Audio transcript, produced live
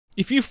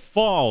If you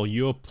fall,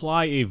 you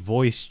apply a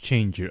voice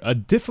changer. A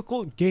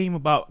difficult game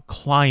about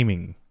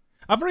climbing.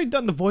 I've already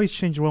done the voice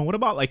changer one. What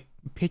about like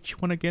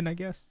pitch one again, I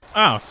guess?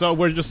 Oh, so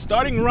we're just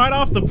starting right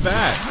off the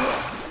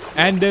bat.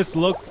 And this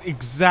looks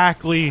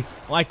exactly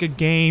like a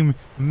game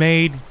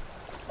made...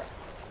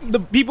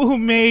 The people who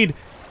made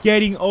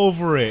Getting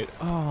Over It.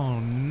 Oh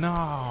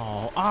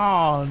no.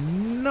 Oh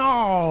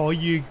no.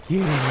 You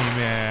kidding me,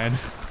 man.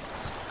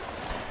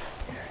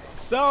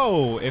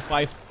 So, if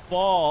I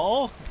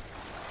fall...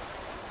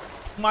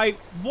 My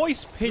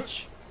voice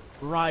pitch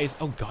rise.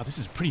 Oh god, this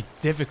is pretty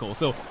difficult.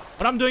 So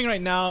what I'm doing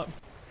right now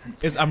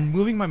is I'm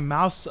moving my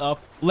mouse up,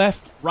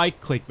 left, right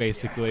click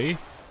basically.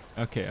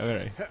 Okay,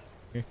 alright.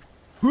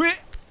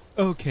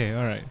 Okay,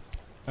 alright.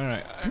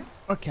 Alright.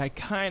 Okay, I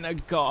kinda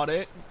got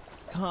it.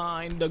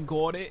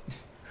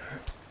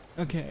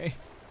 Okay.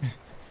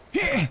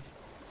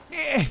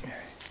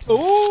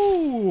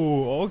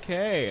 Oh,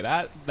 okay.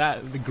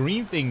 The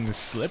green thing is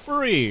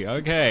slippery.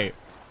 Okay.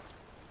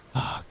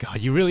 Oh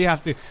god, you really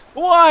have to...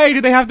 Why do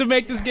they have to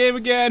make this game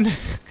again?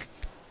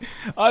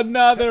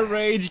 Another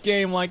rage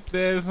game like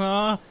this,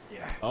 huh?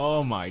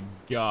 Oh my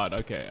god,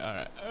 okay,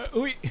 alright.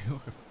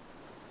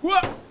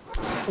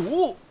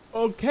 Ooh,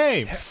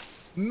 okay.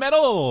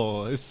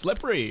 Metal is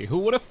slippery. Who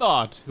would have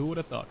thought? Who would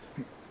have thought?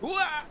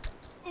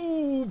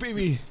 Ooh,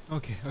 baby.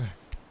 Okay, okay.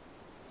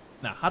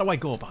 Now, how do I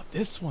go about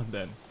this one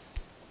then?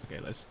 Okay,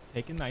 let's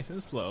take it nice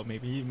and slow.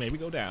 Maybe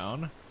go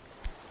down.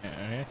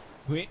 Alright.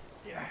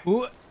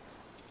 Ooh.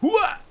 Ooh,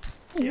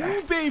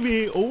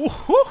 baby!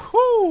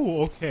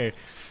 Oh, okay.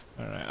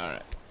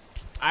 Alright.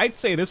 I'd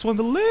say this one's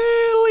a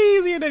little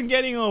easier than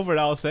Getting Over It,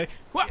 I'll say.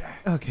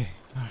 Okay.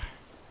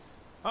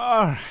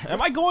 Alright.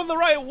 Am I going the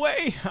right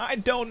way? I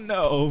don't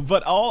know.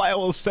 But all I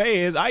will say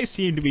is I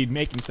seem to be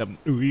making some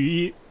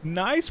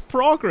nice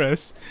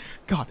progress.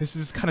 God, this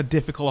is kind of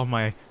difficult on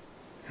my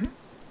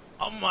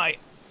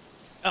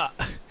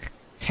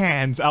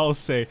hands, I'll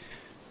say.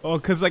 Oh,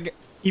 because like,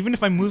 even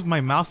if I move my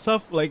mouse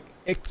up, like,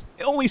 it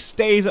only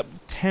stays up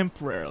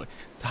temporarily.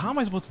 So how am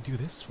I supposed to do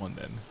this one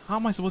then? How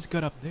am I supposed to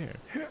get up there?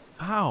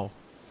 How?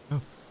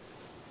 Oh.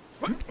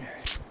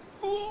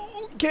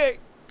 Okay.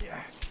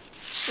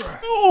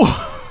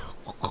 Oh.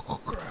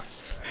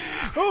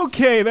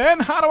 Okay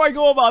then, how do I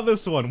go about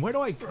this one? Where do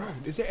I go?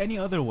 Is there any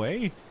other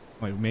way?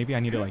 Wait, maybe I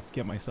need to like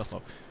get myself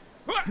up.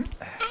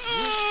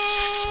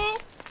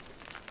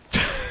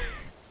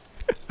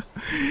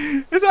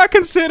 Is that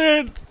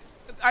considered?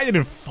 I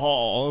didn't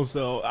fall,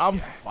 so I'm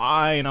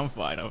fine.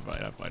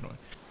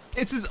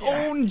 It's his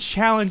own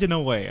challenge in a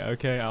way,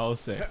 okay, I'll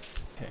say.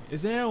 Okay,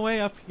 is there a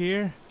way up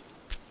here?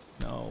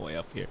 No way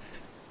up here.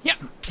 Yeah!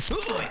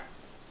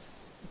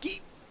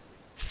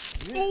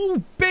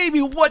 Oh,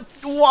 baby, what?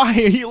 Why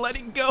are you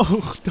letting go?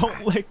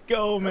 Don't let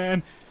go,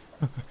 man.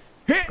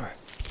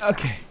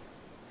 Okay.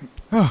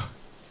 Oh.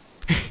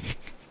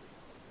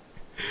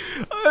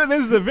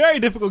 This is a very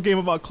difficult game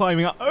about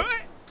climbing up.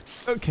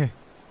 Okay.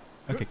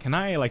 Okay, can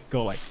I like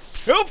go like this?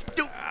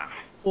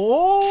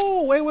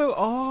 Oh, wait.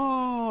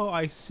 Oh,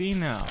 I see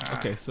now.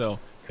 Okay, so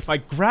if I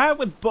grab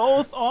with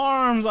both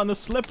arms on the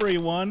slippery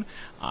one,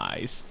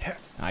 I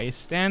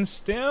stand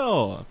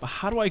still. But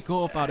how do I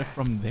go about it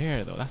from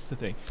there, though? That's the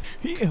thing.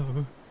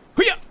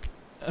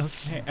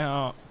 Okay.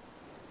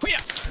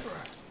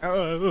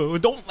 Oh,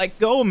 don't let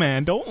go,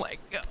 man. Don't let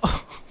go.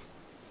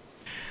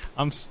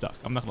 I'm stuck.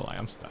 I'm not gonna lie.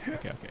 I'm stuck.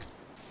 Okay.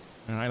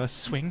 All right, let's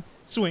swing.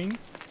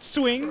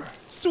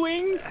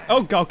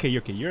 Oh, okay,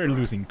 you're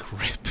losing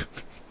grip.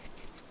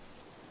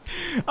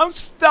 I'm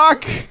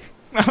stuck.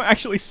 I'm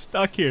actually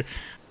stuck here.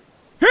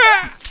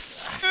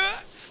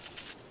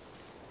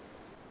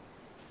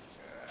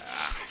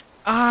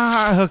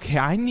 Okay,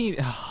 I need...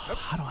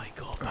 how do I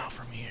go about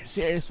from here?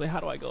 Seriously, how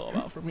do I go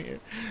about from here?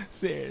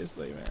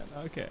 Seriously, man,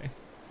 okay.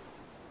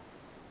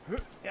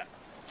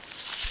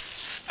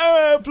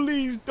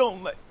 Please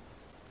don't let...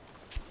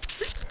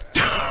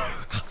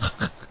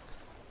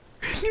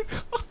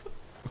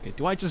 Okay,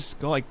 do I just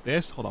go like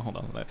this? Hold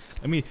on.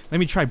 Let me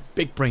try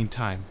big brain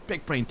time.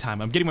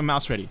 I'm getting my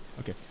mouse ready.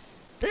 Okay.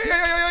 Did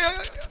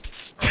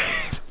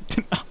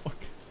not work.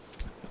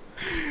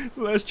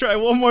 Let's try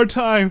one more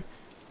time.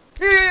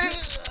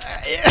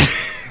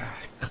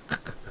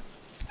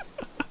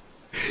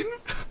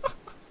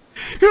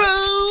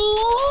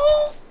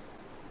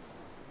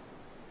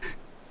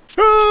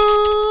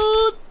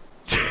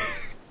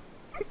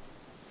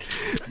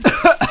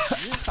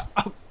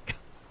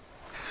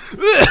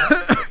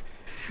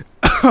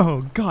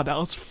 Oh god, that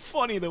was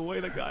funny the way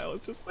the guy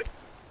was just like...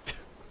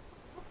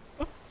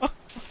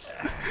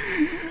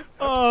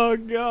 Oh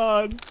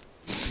god.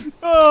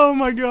 Oh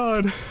my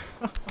god.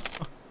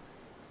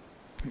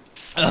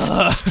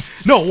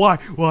 No, why?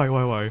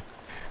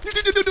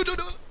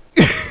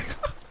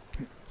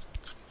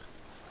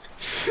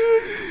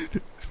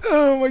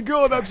 Oh my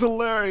god, that's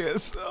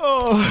hilarious.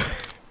 Oh,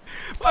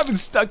 I've been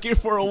stuck here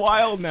for a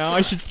while now.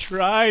 I should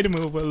try to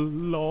move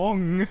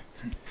along.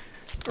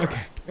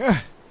 Okay.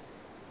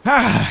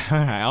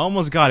 I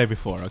almost got it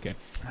before. Okay.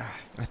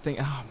 I think.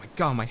 Oh my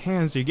god, my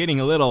hands are getting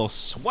a little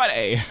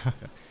sweaty.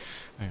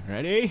 Alright,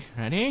 ready?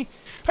 Ready?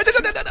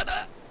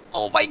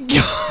 Oh my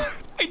god!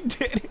 I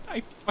did it!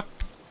 I fucking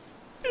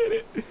did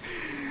it!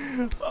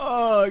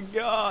 Oh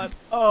god!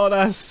 Oh,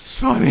 that's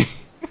funny.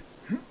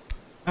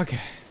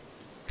 Okay.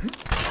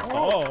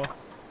 Oh.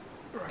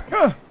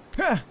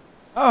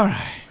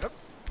 Alright.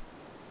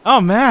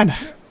 Oh man.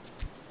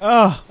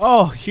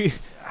 Oh,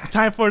 it's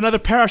time for another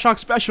Parashock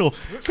special.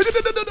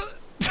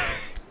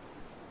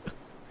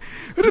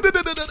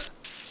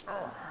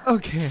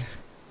 Okay.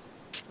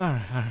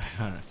 Alright.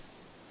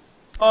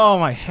 Oh,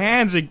 my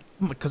hands are...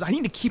 Because I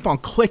need to keep on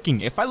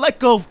clicking. If I let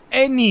go of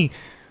any,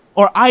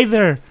 or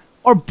either,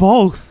 or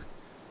both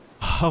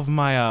of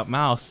my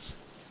mouse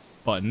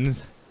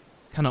buttons,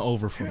 kind of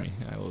over for me,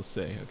 I will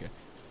say. Okay.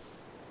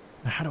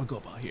 Now, how do I go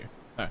about here?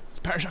 Alright, it's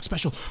Parashock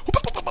special.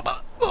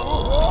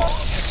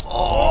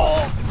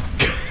 Oh.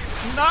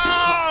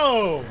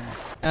 No!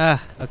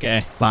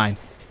 Okay, fine.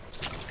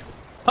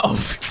 Oh,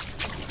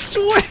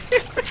 swim!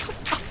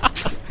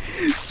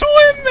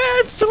 Swim,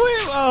 man,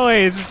 swim! Oh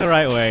wait, is this the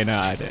right way? No,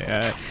 I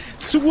did.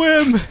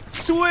 Swim!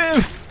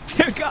 Swim!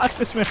 You got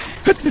this, man.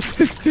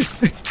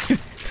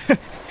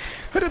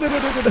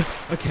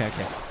 Okay.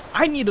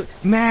 I need to...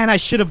 Man, I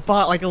should have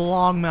bought like a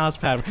long mouse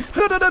pad.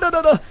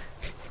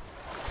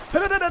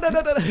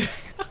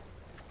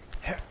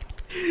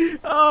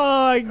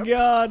 Oh my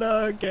god,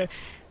 okay.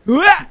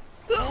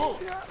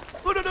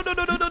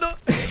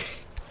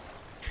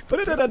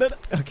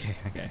 Okay.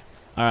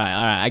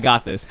 Alright, I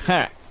got this.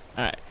 Alright.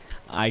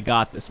 I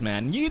got this,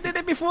 man. You did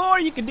it before,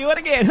 you can do it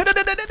again.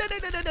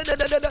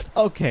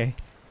 Okay.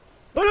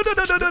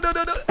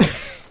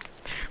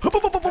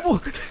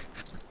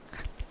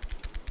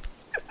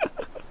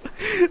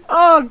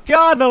 Oh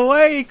god, the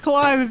way he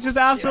climbs is just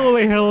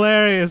absolutely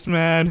hilarious,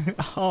 man.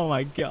 Oh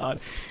my god.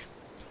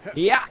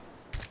 Yeah.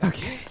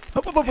 Okay.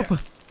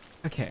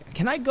 Okay,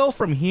 can I go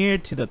from here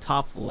to the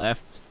top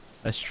left?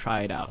 Let's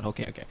try it out.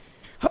 Okay.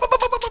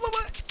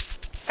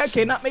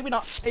 Okay, maybe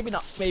not.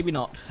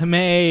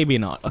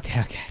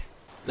 Okay.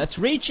 Let's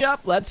reach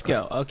up, let's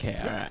go. Okay,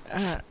 alright.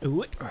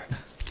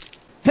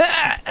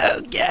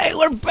 Okay,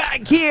 we're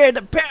back here,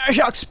 the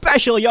Parashock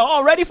special.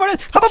 Y'all ready for this?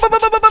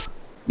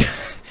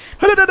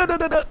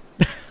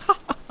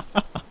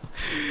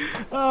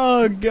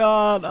 Oh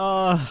god,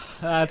 oh,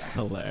 that's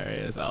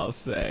hilarious, I'll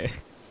say.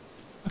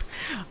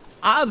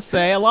 I'd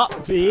say a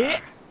lot bit.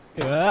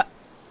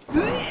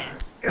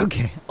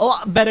 Okay, a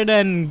lot better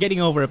than getting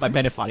over it by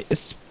Benefati,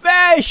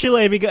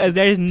 especially because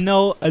there's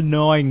no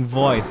annoying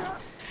voice.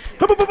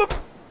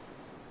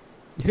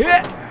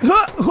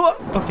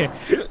 Okay.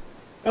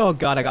 Oh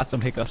god, I got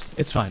some hiccups.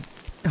 It's fine.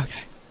 Okay,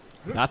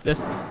 got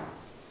this.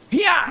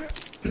 Yeah.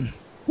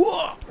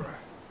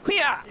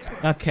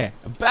 Okay,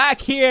 back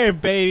here,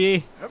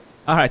 baby.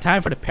 All right,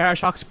 time for the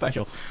Parashock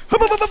special.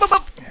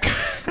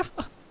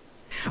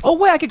 Oh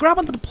wait, I can grab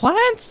onto the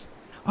plants?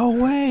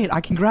 Oh wait,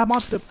 I can grab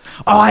onto the...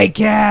 Oh, I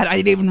can! I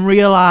didn't even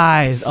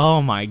realize!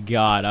 Oh my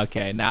god,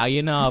 okay. Now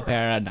you know,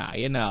 Para, now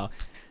you know.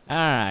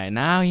 Alright,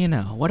 now you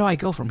know. Where do I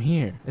go from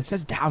here? It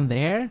says down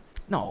there?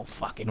 No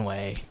fucking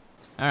way.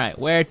 Alright,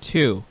 where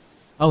to?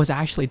 Oh, it's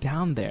actually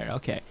down there.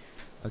 Okay.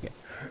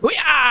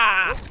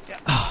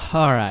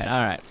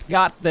 Alright.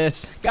 Got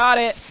this. Got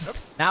it.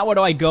 Now where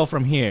do I go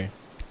from here?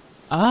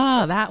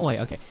 Ah, that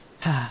way. Okay.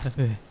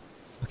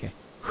 Okay.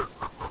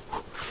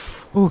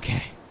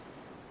 Okay.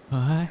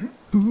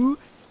 No!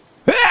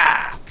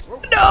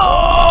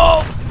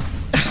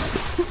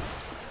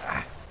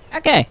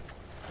 Okay.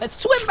 Let's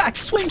swim back.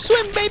 Swim,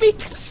 baby.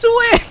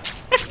 Swim.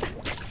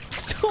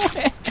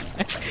 Swim.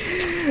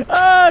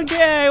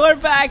 Okay, we're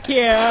back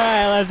here.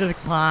 Alright, let's just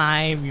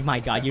climb. My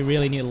god, you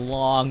really need a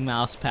long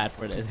mouse pad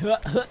for this.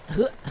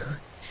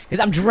 Because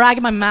I'm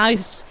dragging my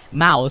mouse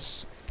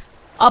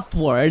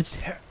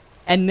upwards,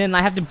 and then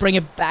I have to bring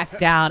it back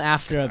down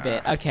after a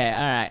bit. Okay,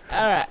 alright.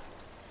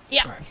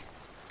 Yeah.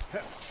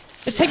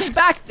 Just take me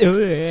back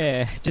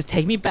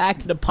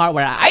to the part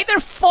where I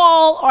either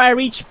fall or I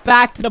reach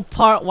back to the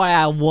part where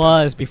I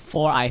was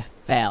before I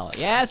fell.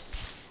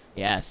 Yes?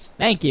 Yes.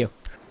 Thank you.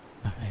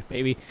 Alright,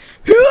 baby.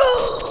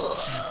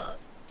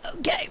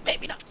 Okay,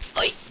 maybe not.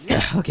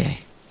 Okay.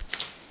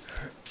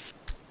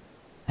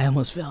 I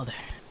almost fell there.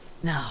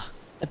 Now,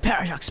 the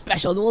Parashock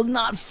special will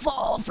not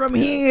fall from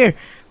here.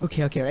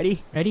 Okay,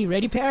 ready,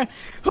 Para?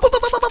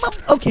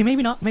 Okay,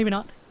 maybe not.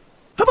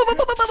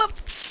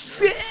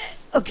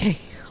 Okay.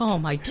 Oh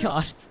my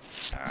god.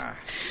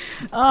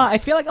 I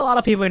feel like a lot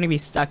of people are gonna be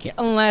stuck here,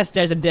 unless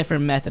there's a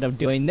different method of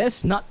doing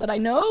this. Not that I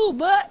know,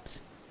 but...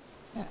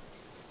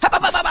 No!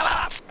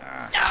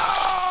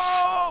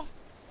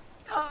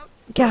 Oh,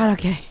 god,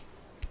 okay.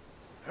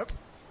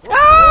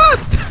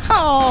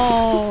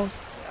 Oh!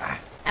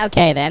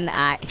 Okay then,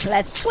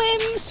 let's swim,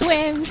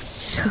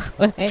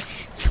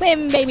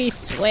 baby,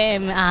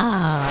 swim.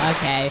 Ah,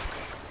 okay.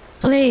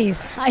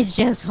 Please, I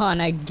just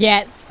wanna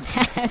get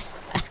past.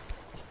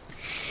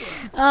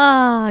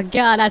 Oh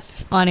god,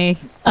 that's funny.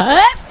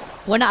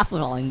 We're not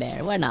falling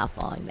there.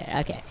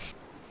 Okay.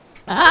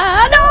 No!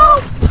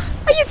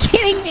 Are you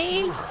kidding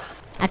me?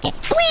 Okay,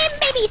 swim,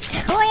 baby,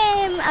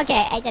 swim.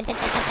 Okay.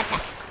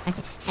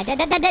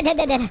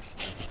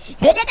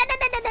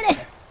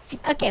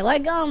 Okay, we're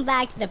going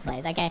back to the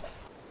place, okay?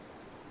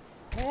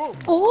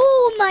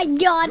 Oh my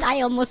god,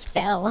 I almost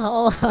fell.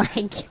 Oh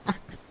my god.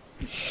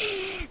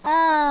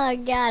 Oh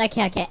god,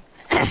 okay.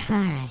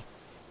 Alright.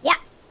 Yeah.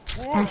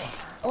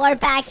 We're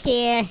back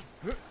here.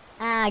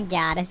 Oh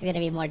god, this is gonna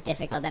be more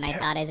difficult than I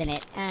thought, isn't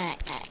it?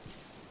 Alright.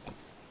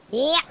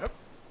 Yeah.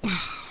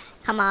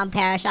 Come on,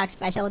 Parashock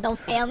Special, don't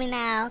fail me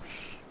now.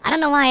 I don't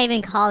know why I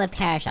even call it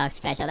Parashock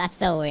Special. That's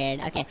so weird.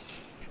 Okay.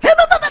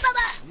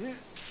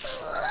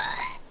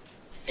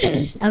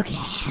 Okay.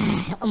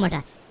 Alright, one more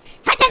time.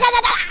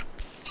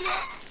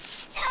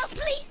 Oh,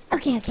 please.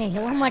 Okay.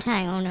 One more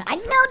time. I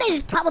know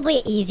there's probably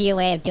an easier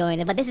way of doing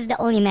it, but this is the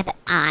only method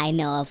I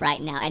know of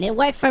right now, and it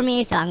worked for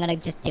me, so I'm gonna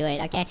just do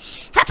it. Okay.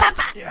 Come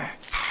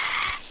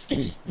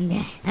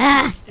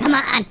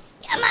on.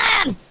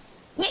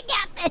 You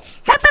got this.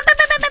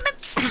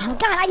 Oh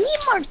god, I need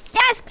more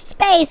desk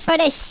space for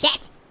this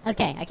shit.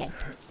 Okay.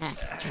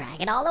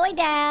 Drag it all the way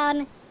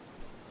down.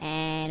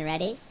 And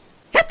ready?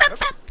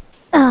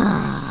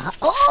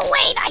 Oh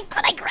wait, I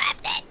thought I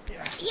grabbed it.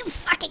 Are you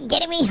fucking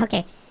kidding me?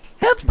 Okay.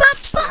 Okay.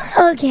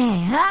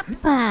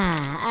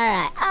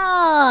 Alright.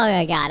 Oh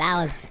my god,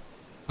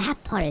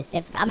 that part is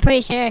difficult. I'm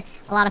pretty sure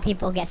a lot of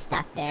people get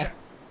stuck there.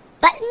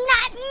 But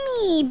not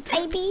me,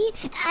 baby.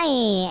 I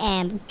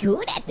am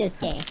good at this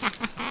game.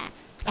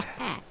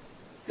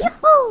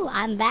 Yoo-hoo!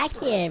 I'm back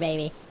here,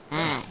 baby.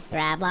 Alright,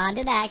 grab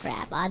onto that,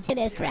 grab onto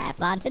this,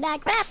 grab onto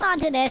that, grab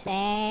onto this,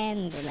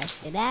 and let's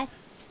do that.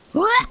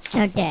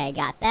 Okay,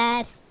 got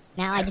that.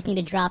 Now I just need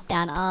to drop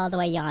down all the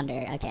way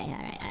yonder. Okay,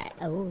 alright.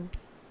 Oh.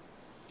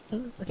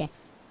 Ooh, okay.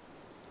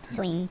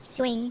 Swing.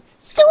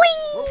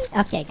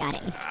 Okay, got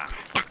it.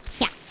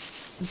 Yeah.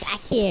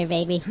 Back here,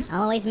 baby.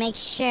 Always make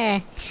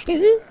sure.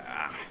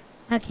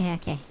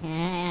 Okay.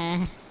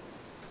 Now.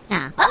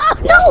 Oh,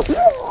 no!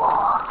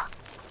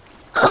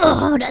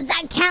 Oh, does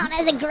that count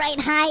as a great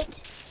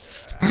height?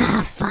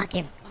 Ah,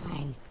 fucking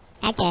fine.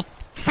 Okay.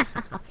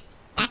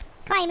 Back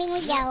climbing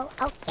we go.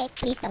 Okay,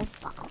 please don't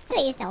fall.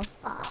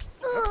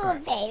 Ooh,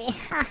 baby.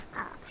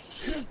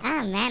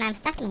 Oh man, I'm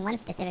stuck in one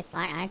specific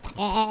part, aren't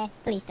I?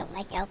 Please don't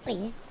let go,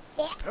 please.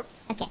 Yeah.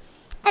 Okay,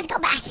 let's go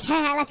back.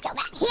 Let's go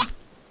back. Yeah.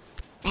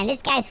 And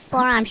this guy's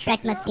forearm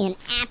strength must be an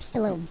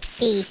absolute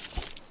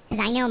beast.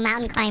 Because I know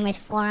mountain climbers'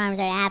 forearms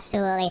are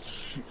absolutely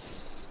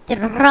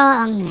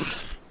strong.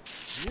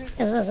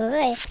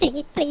 Ooh,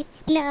 please.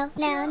 No.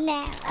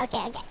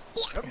 Okay.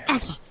 Yeah.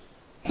 Okay.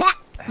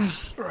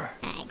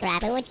 Alright,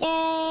 grab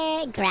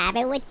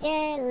it with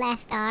your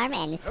left arm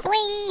and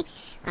swing.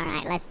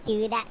 Alright, let's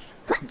do that.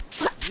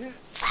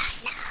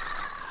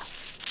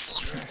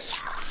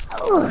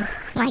 Oh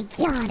my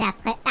god,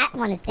 that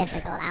one is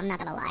difficult. I'm not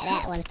gonna lie,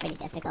 that one's pretty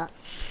difficult.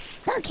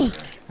 Okay.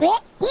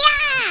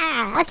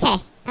 Yeah! Okay.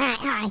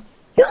 Alright.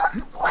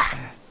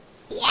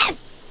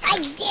 Yes! I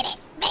did it,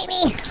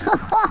 baby!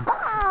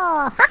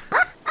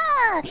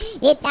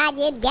 You thought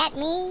you'd get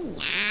me?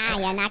 Nah,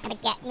 you're not gonna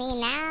get me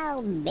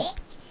now,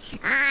 bitch.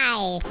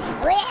 I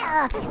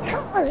will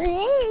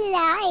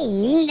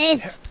climb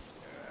this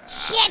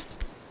shit.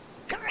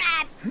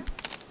 Grab.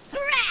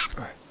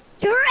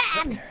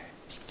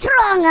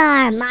 Strong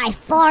arm. My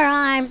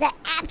forearms are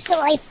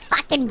absolutely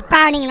fucking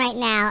burning right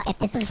now. If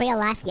this was real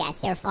life,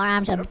 yes, your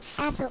forearms would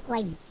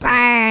absolutely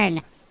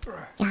burn.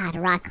 God,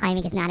 rock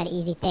climbing is not an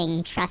easy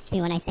thing. Trust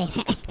me when I say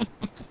that.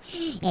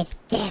 It's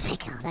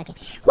difficult. Okay.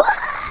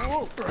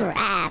 Whoa!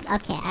 Grab.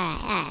 Okay,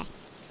 alright.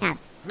 Now,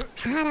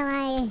 how do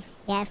I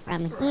get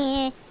from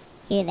here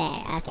to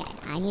there? Okay,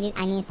 I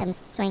need some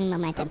swing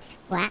momentum.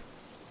 What?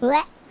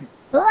 No!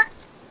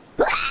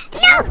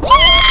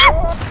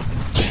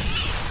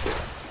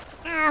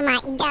 Oh my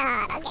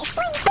god. Okay,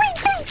 swing.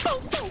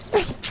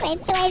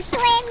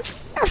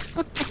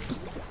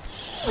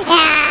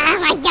 Oh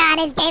my god,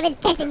 this game is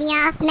pissing me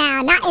off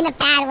now. Not in a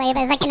bad way,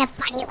 but it's like in a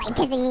funny way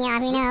pissing me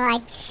off, you know,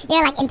 like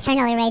you're like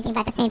internally raging,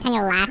 but at the same time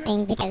you're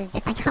laughing because it's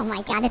just like, oh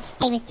my god, this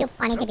game is too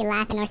funny to be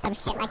laughing or some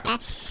shit like that.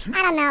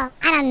 I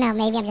don't know,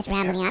 maybe I'm just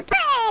rambling on.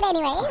 But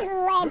anyways,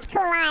 let's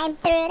climb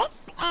through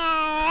this.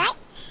 Alright,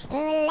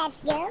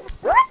 let's go.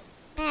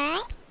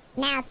 Alright,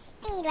 now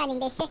speed running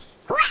this shit.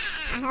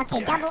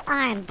 Okay, double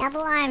arm.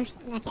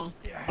 Okay,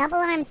 double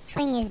arm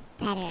swing is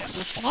better.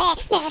 No!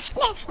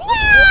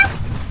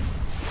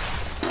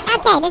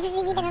 Okay, this is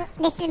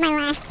my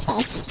last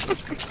pitch.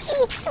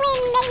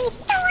 Swim, baby,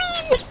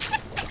 swim!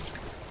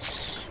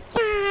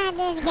 God,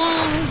 this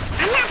game.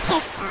 I'm not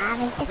pissed off,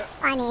 it's just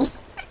funny.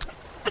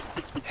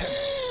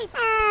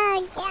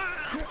 Oh,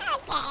 God.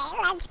 Okay,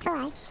 let's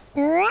climb.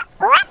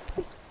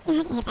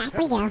 Okay, back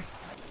we go.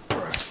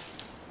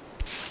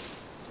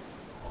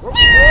 No!